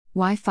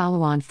Why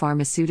follow-on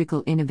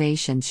pharmaceutical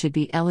innovations should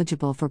be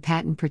eligible for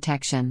patent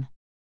protection.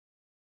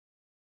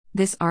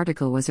 This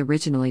article was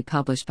originally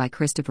published by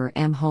Christopher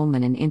M.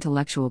 Holman in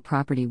Intellectual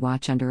Property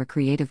Watch under a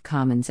Creative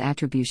Commons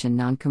Attribution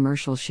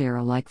Non-Commercial Share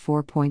Alike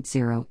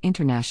 4.0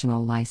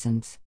 International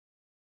License.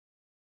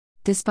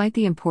 Despite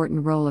the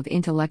important role of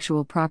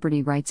intellectual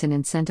property rights in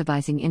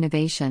incentivizing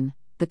innovation,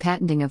 the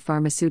patenting of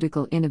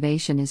pharmaceutical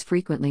innovation is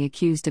frequently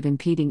accused of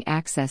impeding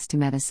access to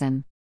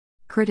medicine.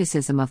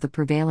 Criticism of the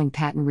prevailing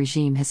patent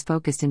regime has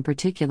focused in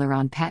particular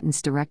on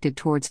patents directed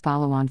towards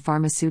follow-on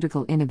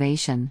pharmaceutical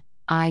innovation,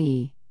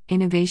 i.e.,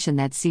 innovation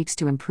that seeks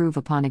to improve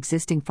upon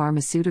existing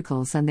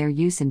pharmaceuticals and their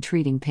use in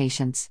treating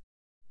patients.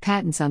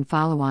 Patents on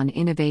follow-on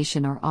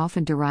innovation are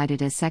often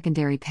derided as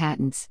secondary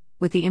patents,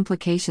 with the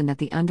implication that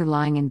the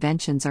underlying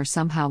inventions are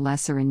somehow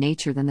lesser in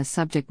nature than the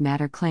subject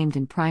matter claimed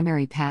in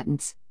primary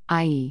patents,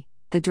 i.e.,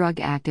 the drug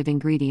active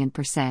ingredient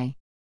per se.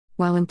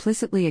 While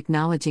implicitly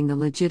acknowledging the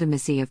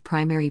legitimacy of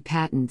primary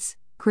patents,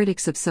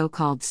 critics of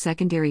so-called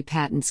secondary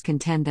patents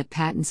contend that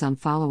patents on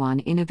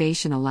follow-on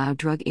innovation allow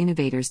drug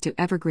innovators to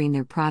evergreen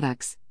their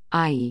products,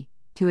 i.e.,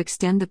 to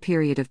extend the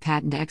period of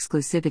patent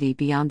exclusivity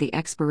beyond the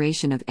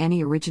expiration of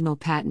any original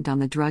patent on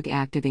the drug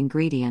active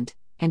ingredient,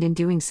 and in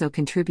doing so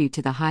contribute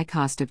to the high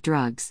cost of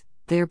drugs,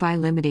 thereby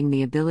limiting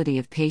the ability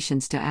of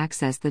patients to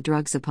access the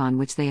drugs upon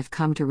which they have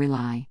come to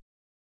rely.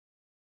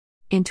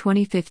 In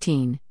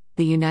 2015,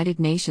 the United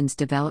Nations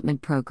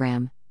Development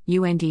Programme,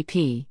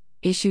 UNDP,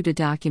 issued a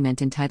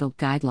document entitled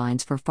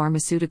Guidelines for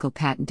Pharmaceutical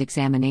Patent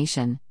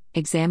Examination,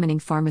 examining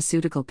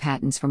pharmaceutical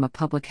patents from a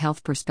public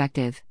health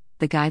perspective.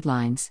 The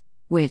guidelines,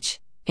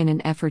 which, in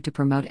an effort to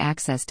promote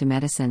access to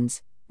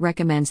medicines,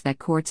 recommends that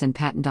courts and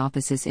patent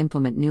offices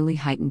implement newly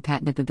heightened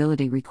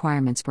patentability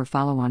requirements for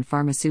follow-on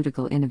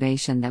pharmaceutical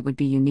innovation that would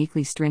be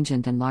uniquely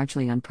stringent and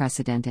largely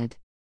unprecedented.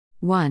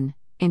 1.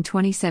 In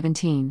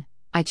 2017,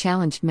 I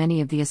challenged many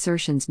of the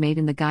assertions made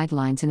in the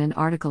guidelines in an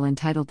article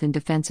entitled In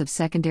Defense of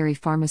Secondary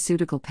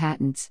Pharmaceutical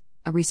Patents,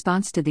 a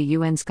response to the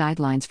UN's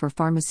Guidelines for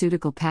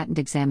Pharmaceutical Patent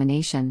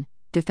Examination,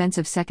 Defense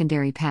of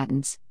Secondary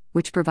Patents,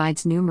 which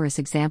provides numerous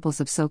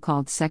examples of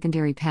so-called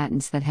secondary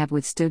patents that have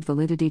withstood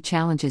validity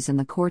challenges in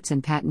the courts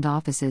and patent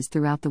offices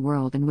throughout the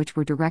world and which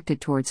were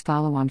directed towards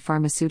follow-on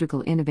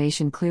pharmaceutical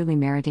innovation clearly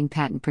meriting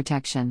patent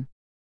protection.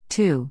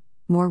 2.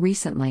 More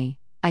recently,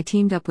 I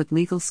teamed up with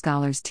legal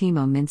scholars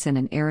Timo Minson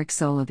and Eric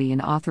Solovey in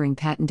authoring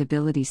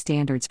Patentability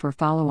Standards for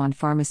Follow-on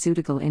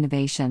Pharmaceutical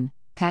Innovation,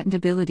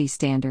 Patentability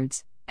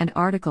Standards, an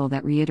article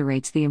that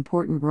reiterates the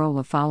important role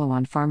of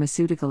follow-on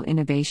pharmaceutical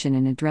innovation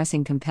in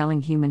addressing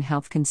compelling human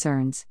health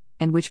concerns,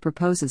 and which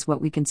proposes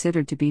what we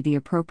consider to be the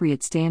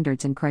appropriate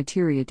standards and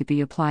criteria to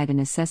be applied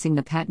in assessing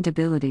the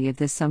patentability of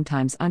this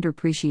sometimes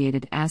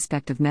underappreciated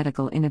aspect of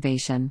medical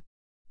innovation.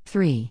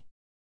 3.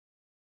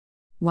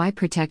 Why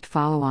protect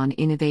follow-on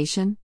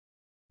innovation?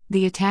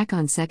 The attack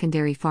on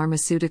secondary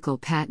pharmaceutical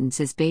patents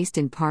is based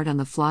in part on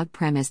the flawed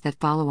premise that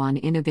follow-on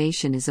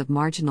innovation is of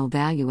marginal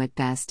value at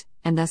best,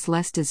 and thus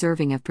less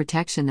deserving of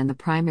protection than the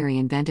primary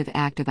inventive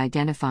act of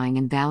identifying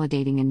and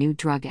validating a new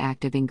drug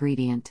active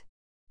ingredient.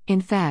 In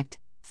fact,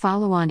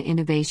 follow-on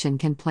innovation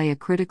can play a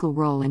critical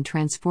role in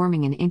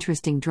transforming an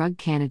interesting drug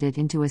candidate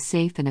into a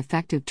safe and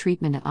effective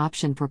treatment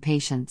option for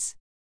patients.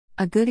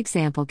 A good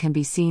example can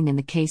be seen in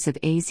the case of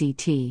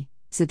AZT,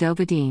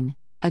 zidovudine,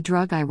 a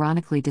drug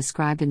ironically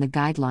described in the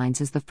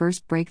guidelines as the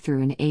first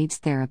breakthrough in AIDS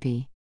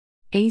therapy.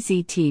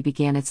 AZT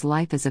began its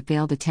life as a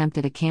failed attempt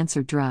at a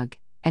cancer drug,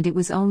 and it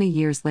was only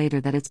years later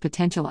that its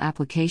potential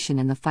application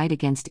in the fight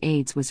against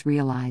AIDS was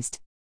realized.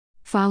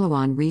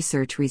 Follow-on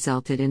research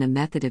resulted in a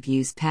method of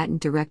use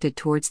patent directed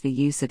towards the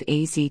use of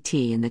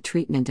AZT in the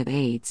treatment of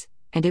AIDS,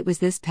 and it was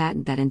this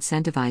patent that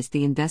incentivized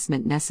the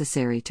investment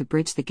necessary to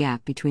bridge the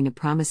gap between a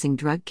promising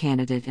drug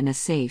candidate and a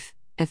safe,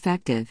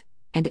 effective,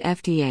 and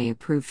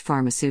FDA-approved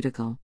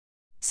pharmaceutical.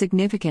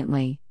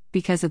 Significantly,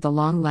 because of the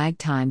long lag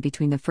time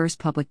between the first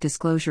public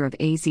disclosure of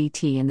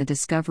AZT and the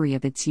discovery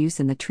of its use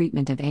in the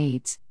treatment of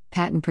AIDS,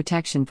 patent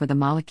protection for the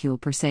molecule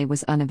per se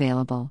was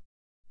unavailable.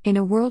 In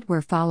a world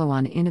where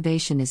follow-on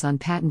innovation is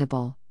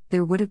unpatentable,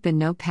 there would have been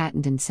no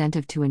patent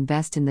incentive to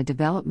invest in the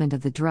development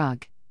of the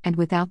drug, and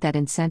without that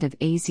incentive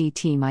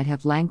AZT might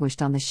have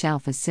languished on the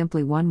shelf as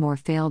simply one more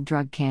failed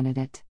drug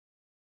candidate.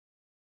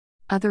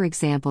 Other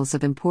examples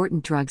of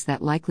important drugs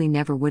that likely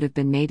never would have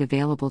been made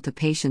available to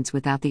patients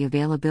without the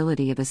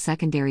availability of a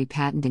secondary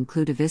patent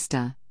include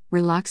Evista,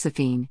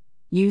 raloxifene,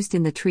 used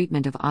in the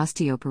treatment of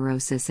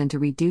osteoporosis and to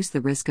reduce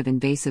the risk of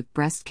invasive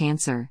breast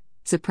cancer,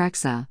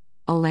 Zyprexa,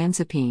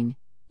 olanzapine,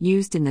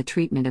 used in the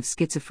treatment of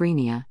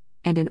schizophrenia,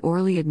 and an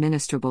orally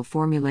administrable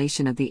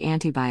formulation of the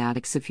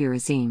antibiotic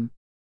cefuroxime.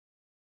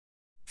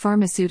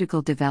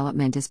 Pharmaceutical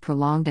development is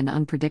prolonged and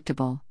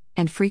unpredictable,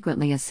 and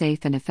frequently a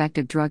safe and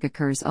effective drug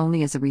occurs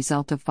only as a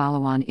result of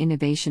follow-on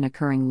innovation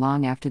occurring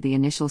long after the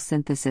initial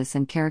synthesis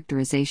and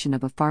characterization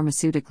of a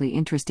pharmaceutically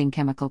interesting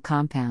chemical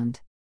compound.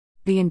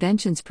 The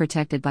inventions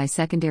protected by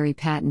secondary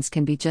patents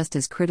can be just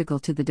as critical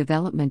to the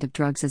development of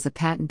drugs as a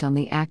patent on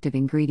the active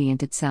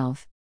ingredient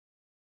itself.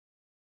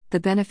 The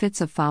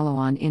benefits of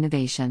follow-on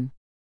innovation.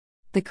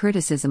 The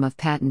criticism of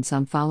patents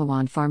on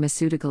follow-on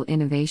pharmaceutical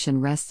innovation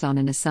rests on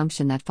an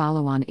assumption that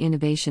follow-on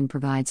innovation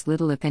provides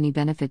little if any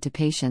benefit to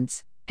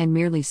patients, and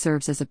merely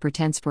serves as a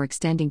pretense for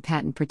extending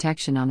patent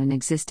protection on an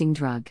existing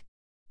drug.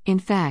 In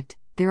fact,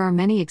 there are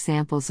many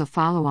examples of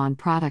follow-on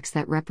products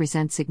that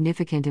represent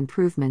significant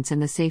improvements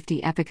in the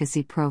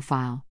safety-efficacy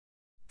profile.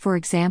 For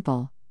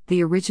example,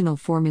 the original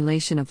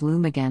formulation of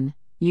Lumigan,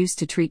 used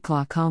to treat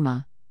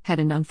glaucoma, had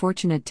an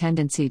unfortunate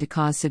tendency to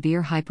cause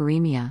severe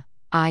hyperemia,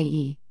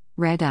 i.e.,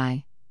 red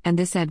eye, and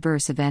this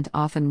adverse event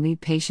often lead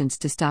patients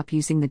to stop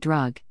using the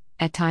drug,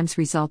 at times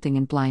resulting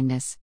in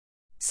blindness.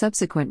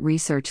 Subsequent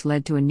research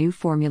led to a new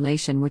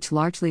formulation which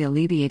largely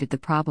alleviated the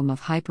problem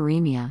of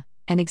hyperemia,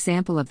 an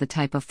example of the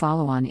type of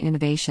follow-on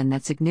innovation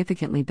that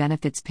significantly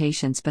benefits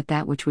patients but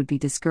that which would be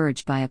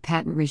discouraged by a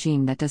patent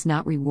regime that does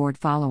not reward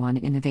follow-on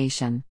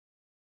innovation.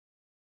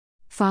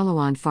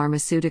 Follow-on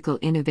pharmaceutical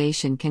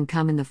innovation can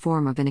come in the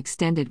form of an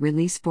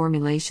extended-release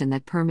formulation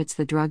that permits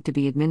the drug to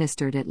be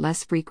administered at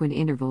less frequent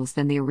intervals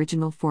than the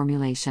original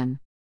formulation.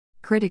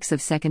 Critics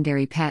of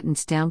secondary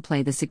patents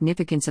downplay the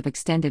significance of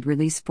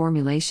extended-release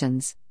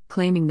formulations,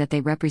 claiming that they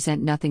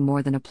represent nothing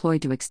more than a ploy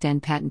to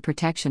extend patent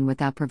protection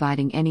without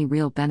providing any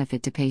real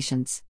benefit to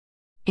patients.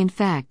 In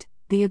fact,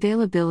 the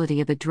availability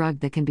of a drug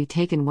that can be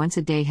taken once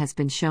a day has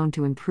been shown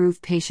to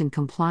improve patient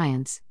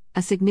compliance,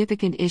 a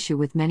significant issue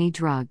with many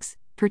drugs,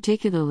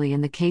 particularly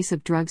in the case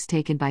of drugs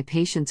taken by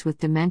patients with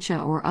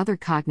dementia or other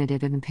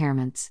cognitive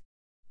impairments.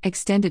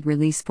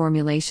 Extended-release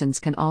formulations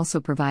can also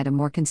provide a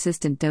more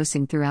consistent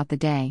dosing throughout the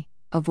day,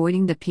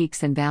 avoiding the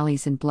peaks and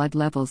valleys in blood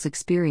levels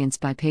experienced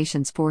by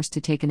patients forced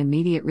to take an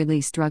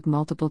immediate-release drug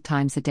multiple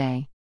times a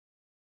day.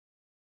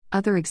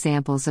 Other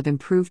examples of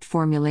improved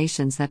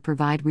formulations that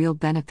provide real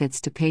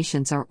benefits to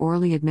patients are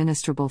orally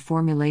administrable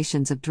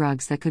formulations of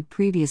drugs that could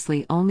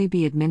previously only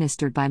be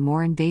administered by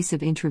more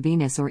invasive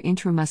intravenous or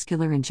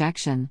intramuscular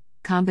injection,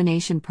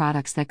 combination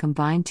products that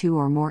combine two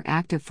or more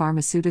active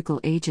pharmaceutical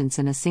agents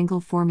in a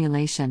single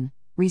formulation,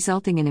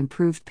 resulting in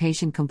improved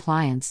patient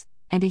compliance,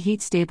 and a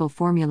heat-stable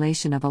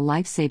formulation of a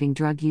life-saving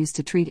drug used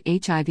to treat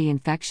HIV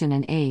infection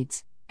and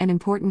AIDS, an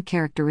important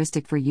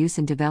characteristic for use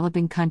in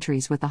developing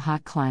countries with a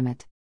hot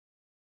climate.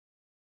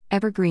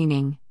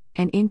 Evergreening,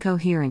 an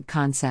incoherent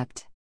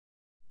concept.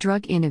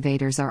 Drug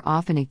innovators are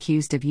often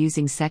accused of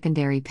using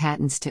secondary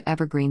patents to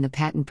evergreen the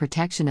patent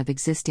protection of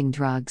existing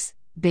drugs,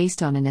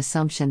 based on an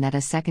assumption that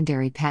a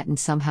secondary patent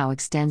somehow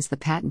extends the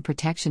patent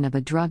protection of a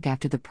drug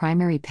after the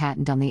primary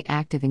patent on the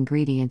active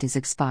ingredient is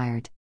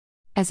expired.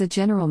 As a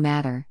general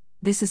matter,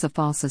 this is a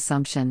false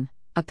assumption.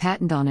 A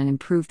patent on an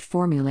improved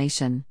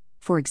formulation,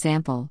 for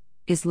example,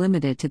 is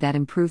limited to that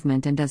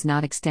improvement and does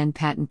not extend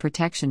patent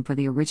protection for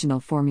the original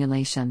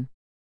formulation.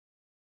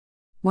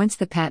 Once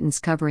the patents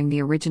covering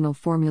the original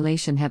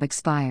formulation have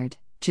expired,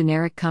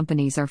 generic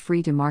companies are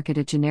free to market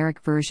a generic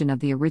version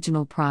of the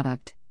original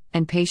product,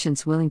 and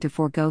patients willing to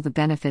forego the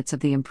benefits of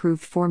the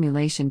improved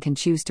formulation can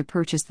choose to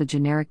purchase the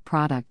generic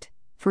product,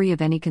 free of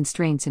any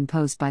constraints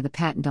imposed by the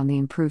patent on the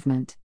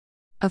improvement.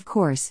 Of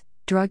course,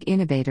 drug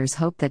innovators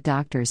hope that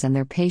doctors and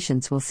their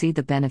patients will see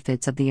the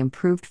benefits of the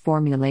improved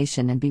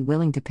formulation and be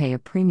willing to pay a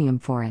premium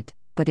for it,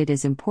 but it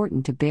is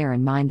important to bear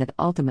in mind that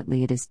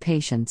ultimately it is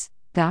patients,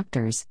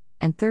 doctors,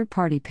 and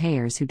third-party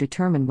payers who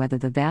determine whether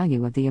the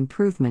value of the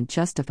improvement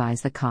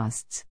justifies the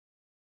costs.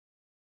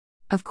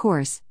 Of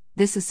course,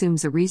 this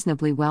assumes a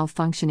reasonably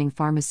well-functioning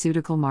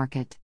pharmaceutical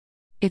market.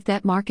 If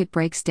that market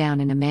breaks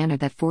down in a manner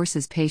that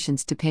forces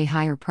patients to pay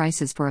higher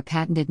prices for a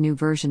patented new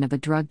version of a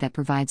drug that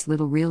provides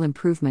little real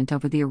improvement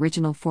over the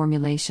original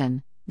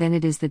formulation, then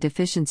it is the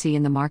deficiency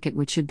in the market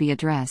which should be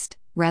addressed,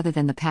 rather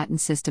than the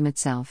patent system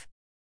itself.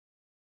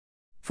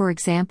 For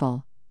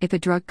example, if a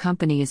drug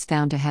company is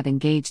found to have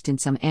engaged in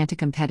some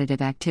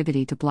anti-competitive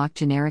activity to block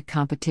generic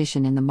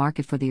competition in the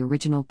market for the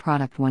original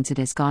product once it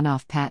has gone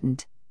off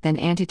patent, then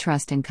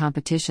antitrust and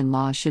competition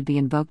laws should be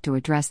invoked to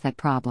address that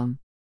problem.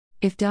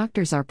 If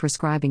doctors are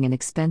prescribing an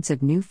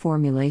expensive new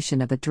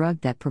formulation of a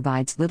drug that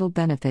provides little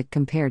benefit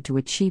compared to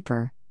a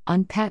cheaper,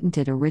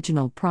 unpatented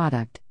original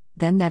product,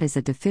 then that is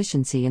a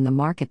deficiency in the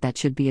market that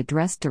should be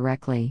addressed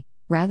directly,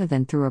 rather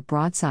than through a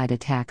broadside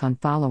attack on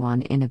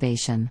follow-on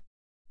innovation.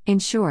 In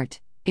short,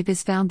 if it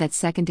is found that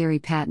secondary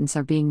patents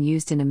are being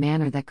used in a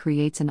manner that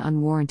creates an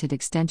unwarranted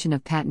extension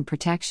of patent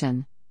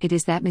protection, it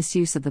is that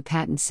misuse of the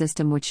patent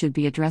system which should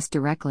be addressed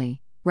directly,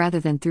 rather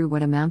than through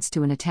what amounts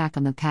to an attack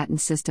on the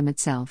patent system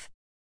itself.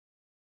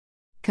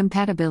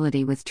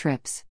 Compatibility with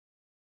TRIPS.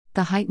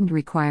 The heightened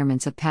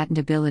requirements of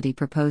patentability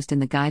proposed in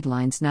the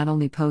guidelines not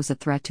only pose a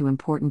threat to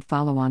important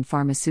follow-on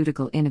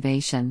pharmaceutical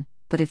innovation,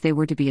 but if they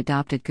were to be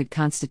adopted could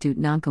constitute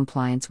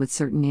noncompliance with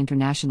certain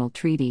international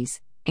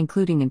treaties,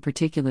 including in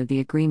particular the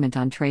Agreement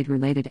on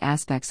Trade-Related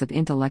Aspects of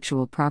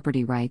Intellectual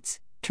Property Rights,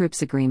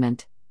 TRIPS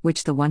Agreement,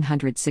 which the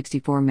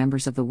 164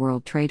 members of the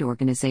World Trade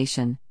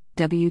Organization,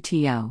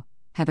 WTO,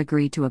 have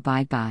agreed to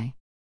abide by.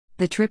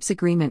 The TRIPS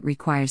Agreement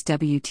requires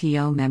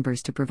WTO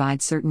members to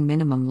provide certain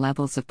minimum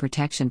levels of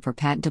protection for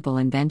patentable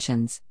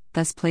inventions,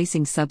 thus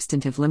placing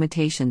substantive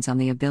limitations on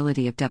the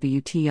ability of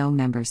WTO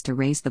members to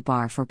raise the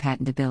bar for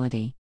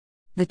patentability.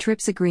 The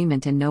TRIPS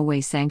agreement in no way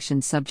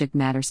sanctions subject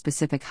matter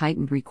specific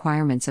heightened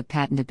requirements of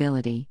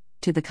patentability.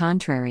 To the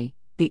contrary,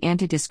 the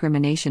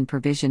anti-discrimination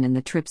provision in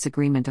the TRIPS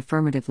agreement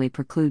affirmatively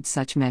precludes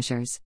such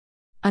measures.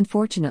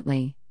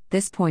 Unfortunately,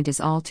 this point is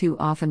all too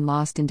often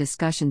lost in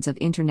discussions of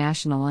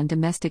international and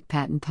domestic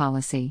patent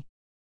policy.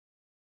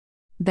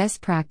 Best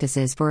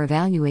practices for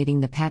evaluating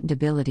the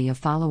patentability of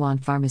follow-on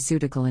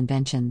pharmaceutical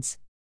inventions.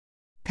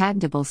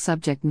 Patentable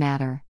subject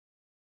matter.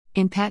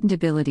 In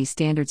patentability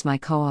standards, my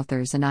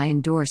co-authors and I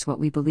endorse what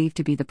we believe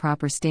to be the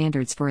proper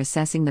standards for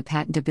assessing the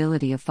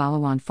patentability of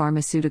follow-on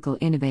pharmaceutical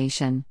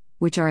innovation,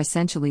 which are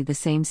essentially the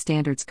same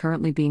standards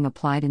currently being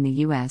applied in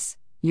the US,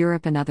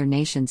 Europe, and other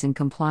nations in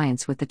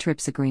compliance with the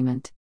TRIPS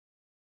agreement.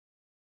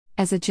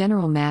 As a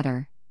general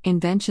matter,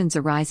 inventions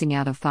arising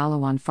out of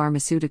follow-on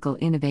pharmaceutical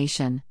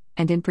innovation,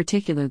 and in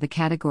particular the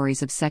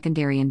categories of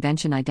secondary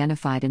invention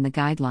identified in the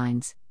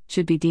guidelines,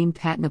 should be deemed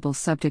patentable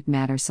subject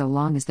matter so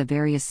long as the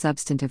various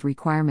substantive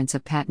requirements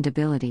of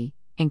patentability,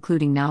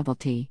 including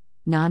novelty,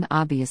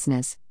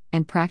 non-obviousness,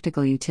 and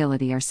practical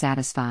utility, are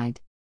satisfied.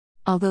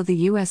 Although the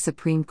U.S.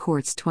 Supreme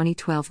Court's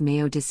 2012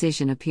 Mayo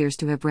decision appears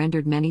to have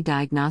rendered many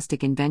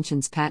diagnostic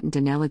inventions patent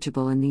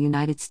ineligible in the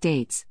United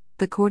States,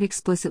 the court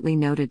explicitly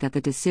noted that the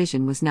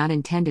decision was not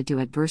intended to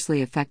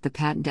adversely affect the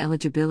patent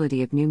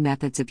eligibility of new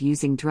methods of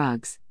using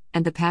drugs,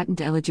 and the patent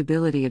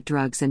eligibility of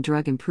drugs and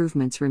drug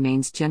improvements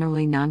remains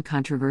generally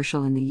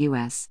non-controversial in the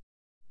U.S.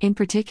 In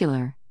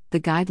particular, the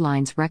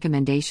guidelines'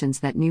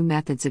 recommendations that new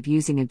methods of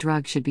using a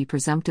drug should be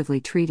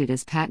presumptively treated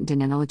as patent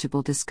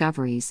ineligible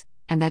discoveries,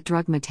 and that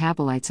drug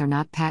metabolites are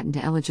not patent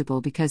eligible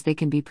because they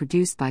can be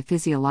produced by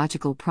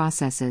physiological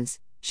processes,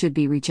 should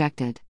be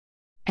rejected.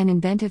 An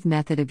inventive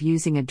method of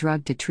using a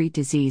drug to treat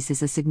disease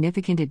is a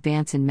significant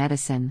advance in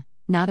medicine,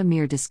 not a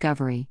mere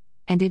discovery,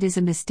 and it is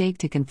a mistake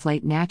to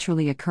conflate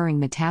naturally occurring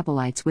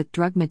metabolites with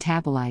drug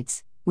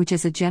metabolites, which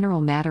as a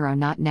general matter are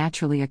not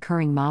naturally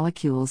occurring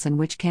molecules and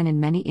which can in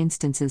many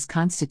instances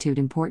constitute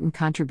important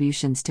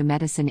contributions to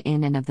medicine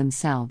in and of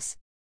themselves.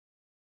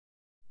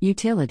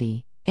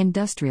 Utility,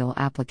 industrial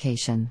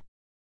application.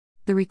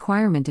 The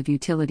requirement of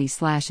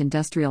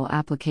utility/industrial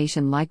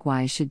application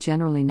likewise should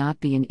generally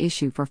not be an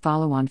issue for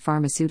follow-on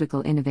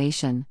pharmaceutical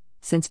innovation,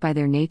 since by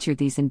their nature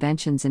these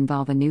inventions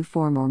involve a new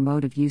form or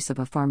mode of use of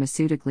a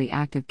pharmaceutically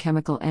active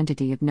chemical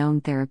entity of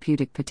known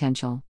therapeutic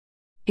potential.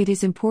 It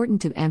is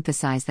important to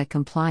emphasize that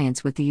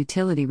compliance with the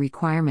utility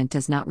requirement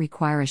does not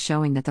require a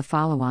showing that the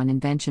follow-on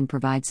invention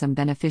provides some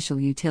beneficial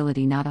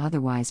utility not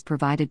otherwise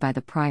provided by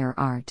the prior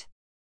art.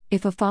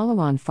 If a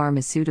follow-on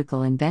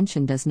pharmaceutical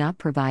invention does not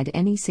provide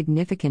any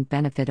significant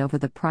benefit over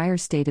the prior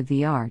state of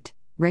the art,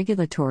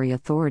 regulatory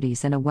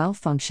authorities and a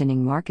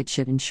well-functioning market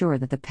should ensure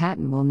that the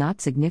patent will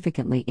not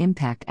significantly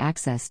impact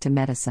access to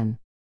medicine.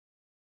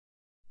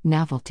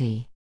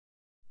 Novelty.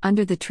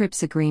 Under the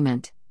TRIPS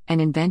agreement, an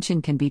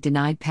invention can be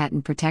denied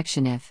patent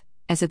protection if,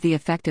 as of the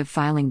effective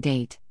filing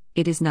date,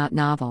 it is not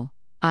novel,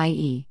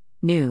 i.e.,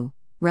 new,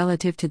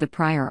 relative to the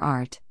prior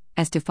art,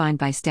 as defined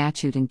by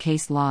statute and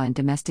case law in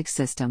domestic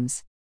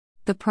systems.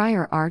 The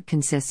prior art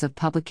consists of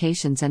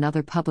publications and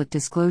other public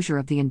disclosure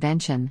of the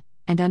invention,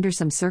 and under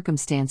some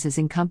circumstances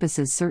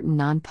encompasses certain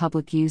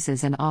non-public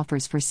uses and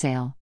offers for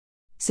sale.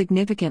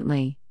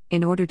 Significantly,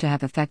 in order to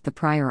have effect, the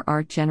prior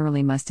art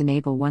generally must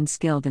enable one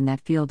skilled in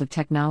that field of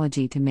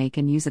technology to make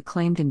and use a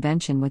claimed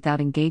invention without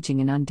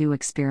engaging in undue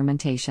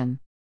experimentation.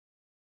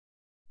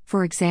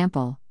 For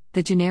example,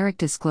 the generic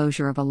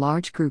disclosure of a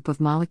large group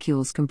of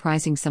molecules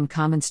comprising some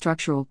common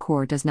structural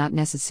core does not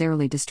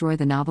necessarily destroy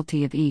the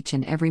novelty of each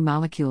and every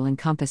molecule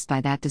encompassed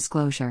by that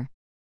disclosure.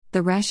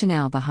 The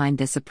rationale behind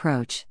this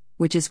approach,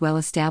 which is well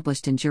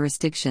established in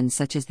jurisdictions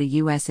such as the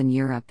US and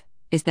Europe,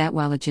 is that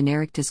while a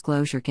generic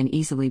disclosure can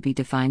easily be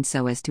defined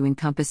so as to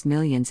encompass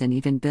millions and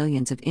even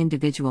billions of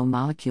individual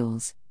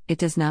molecules, it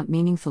does not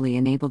meaningfully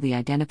enable the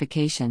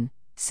identification,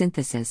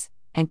 synthesis,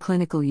 and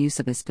clinical use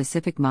of a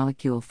specific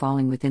molecule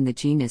falling within the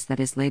genus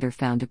that is later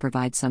found to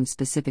provide some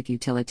specific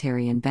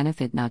utilitarian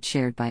benefit not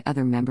shared by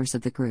other members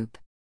of the group.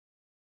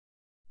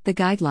 The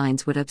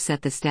guidelines would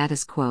upset the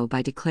status quo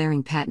by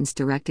declaring patents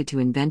directed to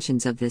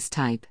inventions of this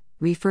type,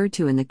 referred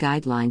to in the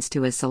guidelines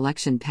to as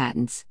selection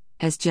patents,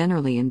 as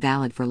generally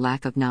invalid for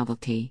lack of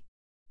novelty.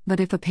 But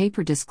if a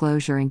paper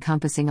disclosure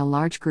encompassing a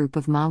large group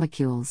of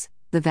molecules,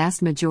 the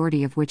vast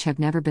majority of which have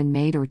never been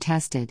made or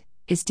tested,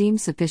 is deemed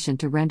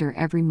sufficient to render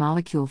every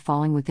molecule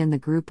falling within the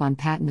group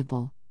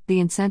unpatentable, the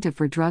incentive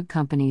for drug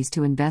companies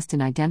to invest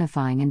in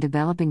identifying and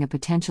developing a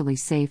potentially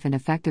safe and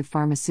effective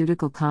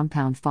pharmaceutical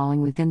compound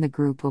falling within the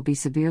group will be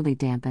severely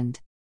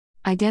dampened.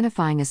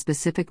 Identifying a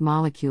specific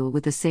molecule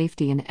with the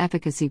safety and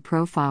efficacy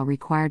profile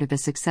required of a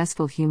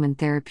successful human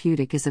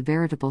therapeutic is a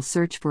veritable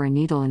search for a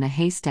needle in a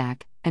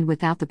haystack, and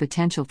without the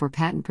potential for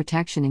patent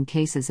protection in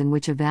cases in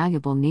which a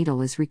valuable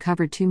needle is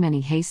recovered, too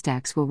many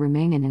haystacks will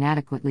remain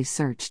inadequately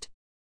searched.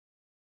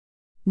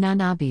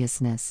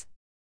 Non-obviousness.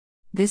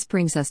 This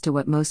brings us to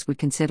what most would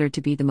consider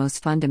to be the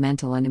most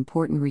fundamental and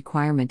important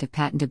requirement of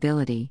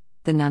patentability,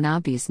 the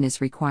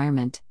non-obviousness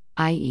requirement,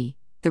 i.e.,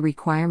 the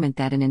requirement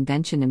that an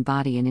invention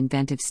embody an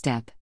inventive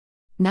step.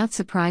 Not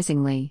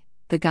surprisingly,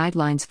 The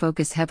guidelines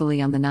focus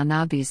heavily on the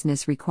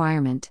non-obviousness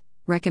requirement,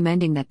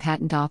 recommending that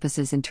patent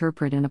offices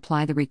interpret and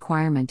apply the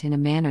requirement in a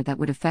manner that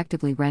would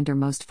effectively render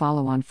most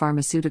follow-on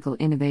pharmaceutical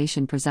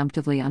innovation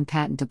presumptively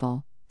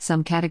unpatentable.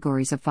 Some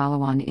categories of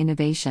follow-on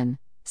innovation,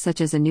 such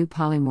as a new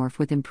polymorph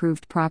with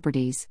improved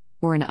properties,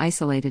 or an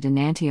isolated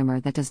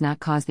enantiomer that does not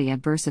cause the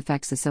adverse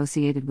effects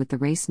associated with the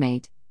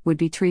racemate, would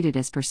be treated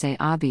as per se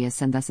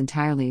obvious and thus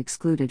entirely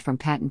excluded from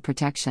patent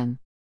protection.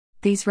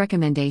 These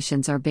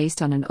recommendations are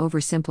based on an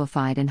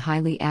oversimplified and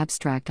highly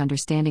abstract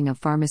understanding of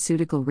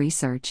pharmaceutical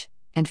research,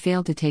 and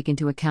fail to take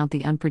into account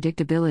the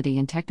unpredictability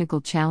and technical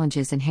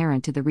challenges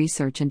inherent to the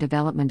research and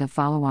development of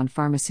follow-on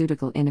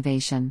pharmaceutical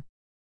innovation.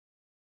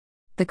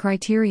 The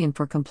criterion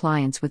for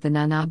compliance with the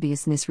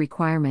non-obviousness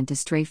requirement is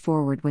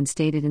straightforward when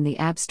stated in the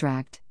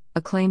abstract.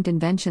 A claimed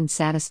invention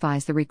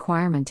satisfies the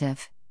requirement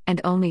if,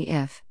 and only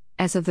if,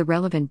 as of the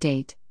relevant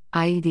date,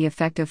 i.e., the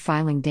effective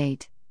filing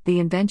date, the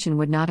invention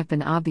would not have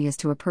been obvious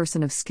to a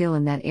person of skill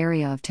in that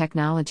area of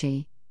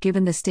technology,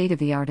 given the state of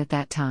the art at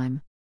that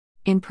time.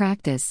 In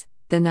practice,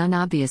 the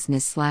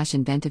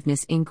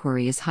non-obviousness/inventiveness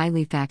inquiry is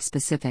highly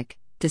fact-specific,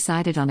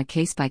 decided on a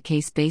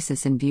case-by-case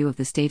basis in view of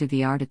the state of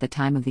the art at the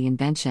time of the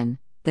invention,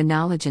 the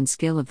knowledge and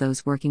skill of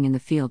those working in the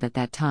field at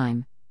that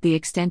time, the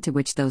extent to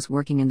which those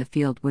working in the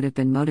field would have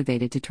been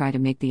motivated to try to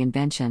make the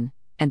invention,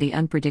 and the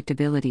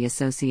unpredictability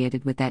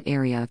associated with that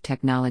area of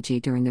technology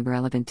during the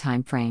relevant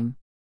time frame.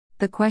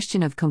 The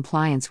question of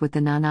compliance with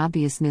the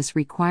non-obviousness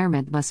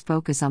requirement must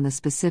focus on the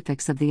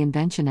specifics of the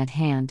invention at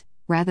hand,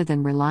 rather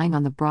than relying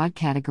on the broad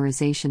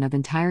categorization of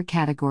entire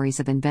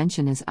categories of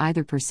invention as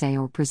either per se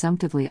or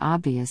presumptively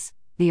obvious,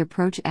 the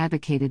approach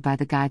advocated by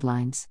the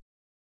guidelines.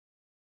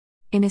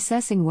 In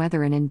assessing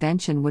whether an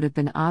invention would have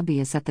been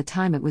obvious at the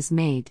time it was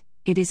made,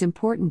 it is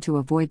important to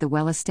avoid the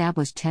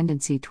well-established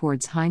tendency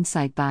towards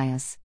hindsight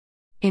bias.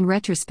 In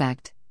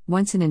retrospect,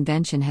 once an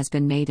invention has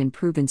been made and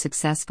proven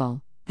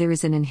successful, there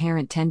is an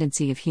inherent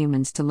tendency of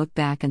humans to look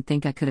back and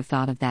think I could have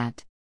thought of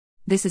that.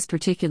 This is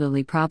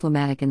particularly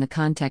problematic in the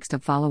context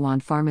of follow-on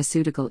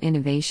pharmaceutical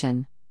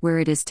innovation, where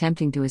it is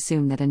tempting to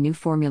assume that a new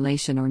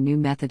formulation or new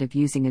method of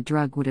using a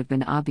drug would have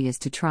been obvious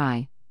to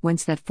try,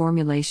 once that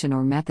formulation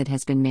or method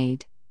has been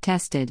made,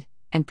 tested,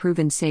 and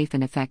proven safe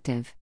and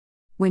effective.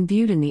 When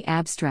viewed in the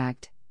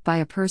abstract, by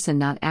a person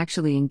not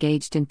actually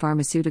engaged in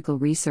pharmaceutical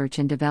research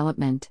and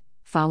development,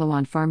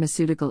 follow-on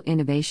pharmaceutical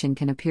innovation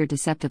can appear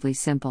deceptively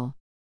simple.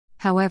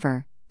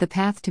 However, the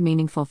path to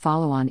meaningful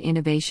follow-on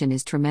innovation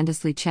is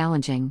tremendously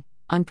challenging,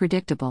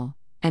 unpredictable,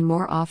 and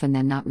more often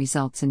than not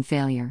results in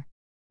failure.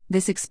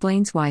 This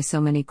explains why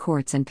so many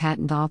courts and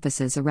patent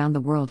offices around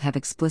the world have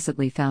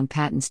explicitly found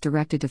patents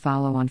directed to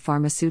follow-on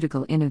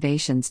pharmaceutical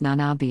innovations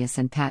non-obvious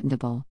and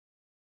patentable.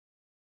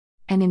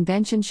 An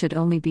invention should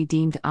only be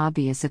deemed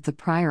obvious if the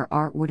prior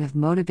art would have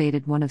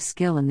motivated one of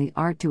skill in the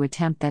art to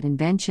attempt that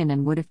invention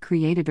and would have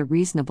created a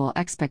reasonable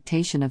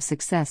expectation of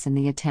success in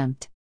the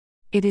attempt.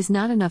 It is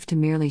not enough to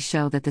merely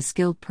show that the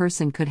skilled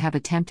person could have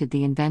attempted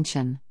the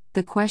invention.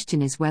 The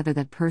question is whether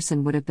that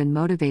person would have been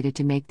motivated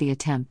to make the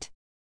attempt.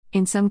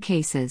 In some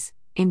cases,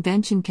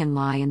 invention can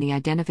lie in the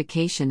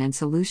identification and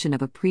solution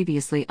of a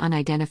previously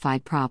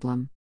unidentified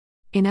problem.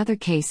 In other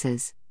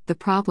cases, the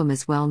problem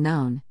is well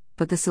known,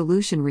 but the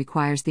solution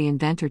requires the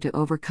inventor to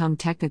overcome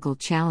technical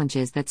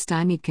challenges that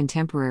stymied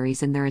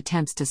contemporaries in their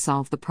attempts to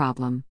solve the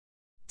problem.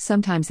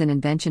 Sometimes an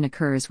invention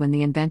occurs when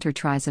the inventor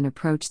tries an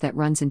approach that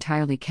runs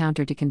entirely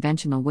counter to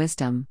conventional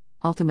wisdom,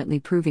 ultimately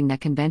proving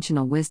that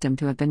conventional wisdom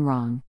to have been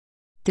wrong.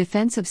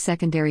 Defense of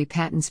secondary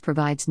patents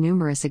provides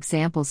numerous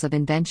examples of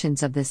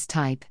inventions of this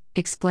type,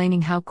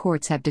 explaining how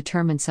courts have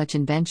determined such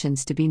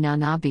inventions to be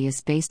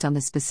non-obvious based on the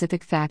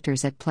specific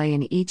factors at play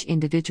in each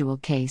individual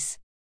case.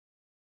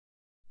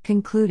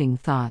 Concluding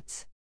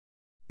thoughts.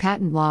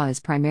 Patent law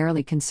is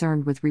primarily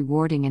concerned with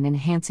rewarding and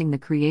enhancing the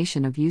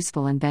creation of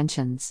useful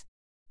inventions.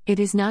 It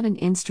is not an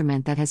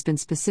instrument that has been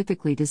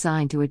specifically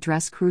designed to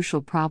address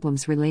crucial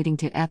problems relating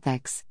to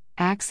ethics,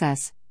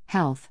 access,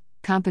 health,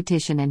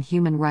 competition, and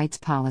human rights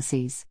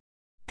policies.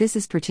 This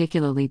is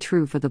particularly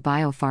true for the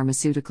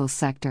biopharmaceutical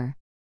sector.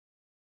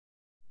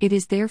 It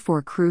is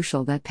therefore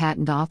crucial that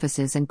patent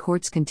offices and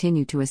courts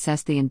continue to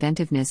assess the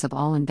inventiveness of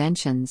all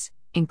inventions,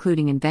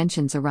 including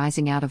inventions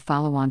arising out of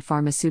follow-on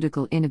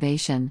pharmaceutical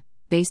innovation,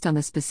 based on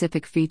the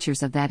specific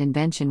features of that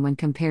invention when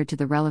compared to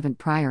the relevant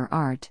prior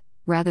art,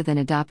 rather than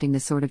adopting the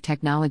sort of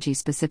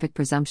technology-specific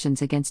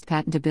presumptions against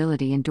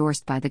patentability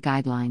endorsed by the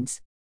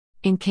guidelines.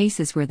 In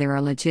cases where there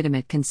are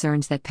legitimate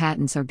concerns that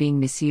patents are being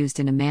misused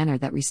in a manner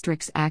that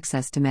restricts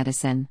access to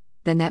medicine,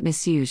 then that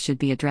misuse should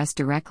be addressed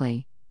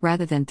directly,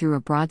 rather than through a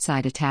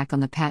broadside attack on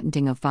the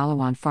patenting of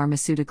follow-on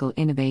pharmaceutical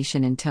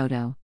innovation in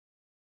toto.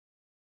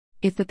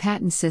 If the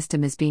patent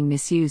system is being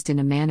misused in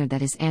a manner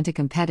that is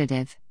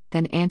anti-competitive,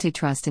 then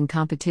antitrust and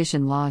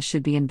competition laws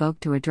should be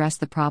invoked to address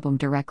the problem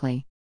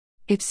directly.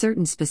 If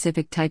certain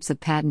specific types of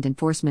patent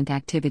enforcement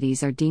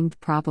activities are deemed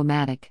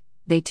problematic,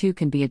 they too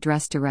can be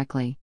addressed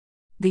directly.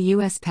 The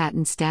U.S.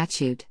 patent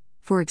statute,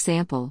 for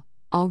example,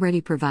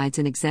 already provides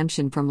an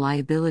exemption from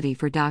liability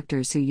for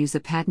doctors who use a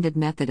patented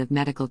method of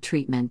medical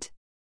treatment.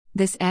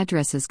 This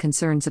addresses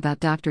concerns about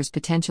doctors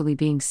potentially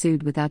being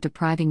sued without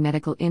depriving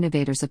medical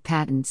innovators of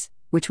patents,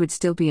 which would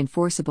still be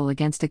enforceable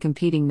against a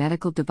competing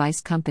medical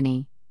device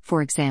company,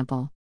 for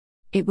example.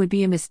 It would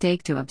be a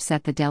mistake to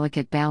upset the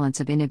delicate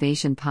balance of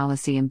innovation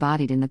policy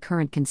embodied in the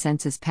current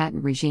consensus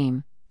patent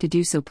regime. To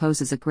do so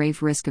poses a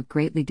grave risk of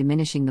greatly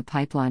diminishing the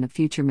pipeline of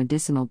future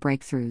medicinal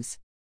breakthroughs.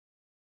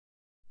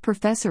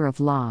 Professor of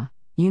Law,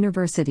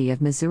 University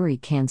of Missouri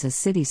Kansas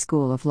City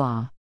School of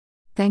Law.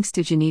 Thanks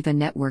to Geneva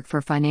Network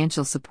for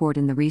financial support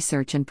in the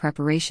research and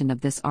preparation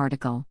of this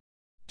article.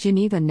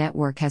 Geneva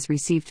Network has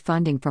received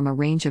funding from a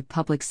range of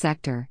public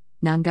sector,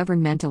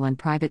 non-governmental and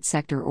private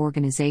sector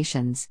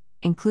organizations,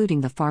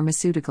 including the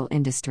pharmaceutical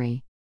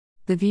industry.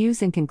 The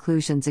views and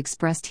conclusions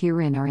expressed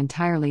herein are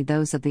entirely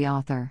those of the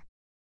author.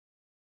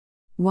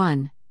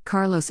 1.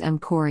 Carlos M.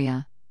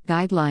 Coria,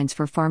 Guidelines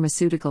for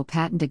Pharmaceutical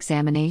Patent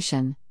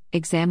Examination,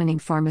 Examining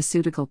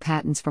Pharmaceutical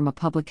Patents from a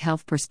Public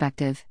Health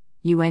Perspective,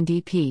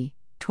 UNDP,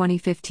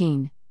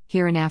 2015,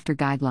 Hereinafter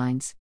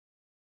Guidelines.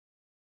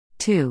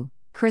 2.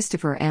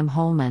 Christopher M.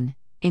 Holman,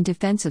 In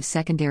Defense of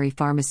Secondary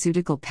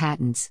Pharmaceutical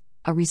Patents,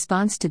 A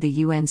Response to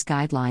the UN's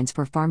Guidelines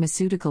for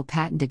Pharmaceutical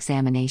Patent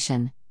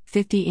Examination,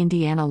 50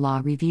 Indiana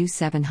Law Review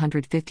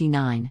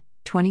 759,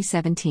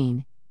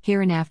 2017,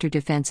 Hereinafter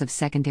Defense of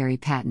Secondary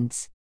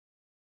Patents.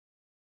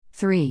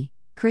 3.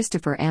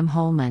 Christopher M.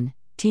 Holman,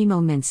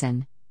 Timo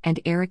Minson, and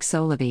Eric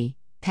Solovey,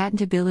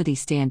 Patentability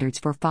Standards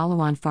for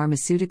Follow-on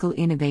Pharmaceutical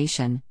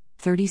Innovation,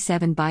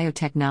 37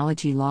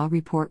 Biotechnology Law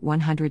Report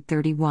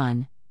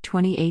 131,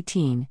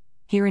 2018,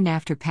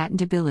 Hereinafter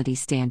Patentability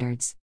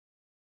Standards.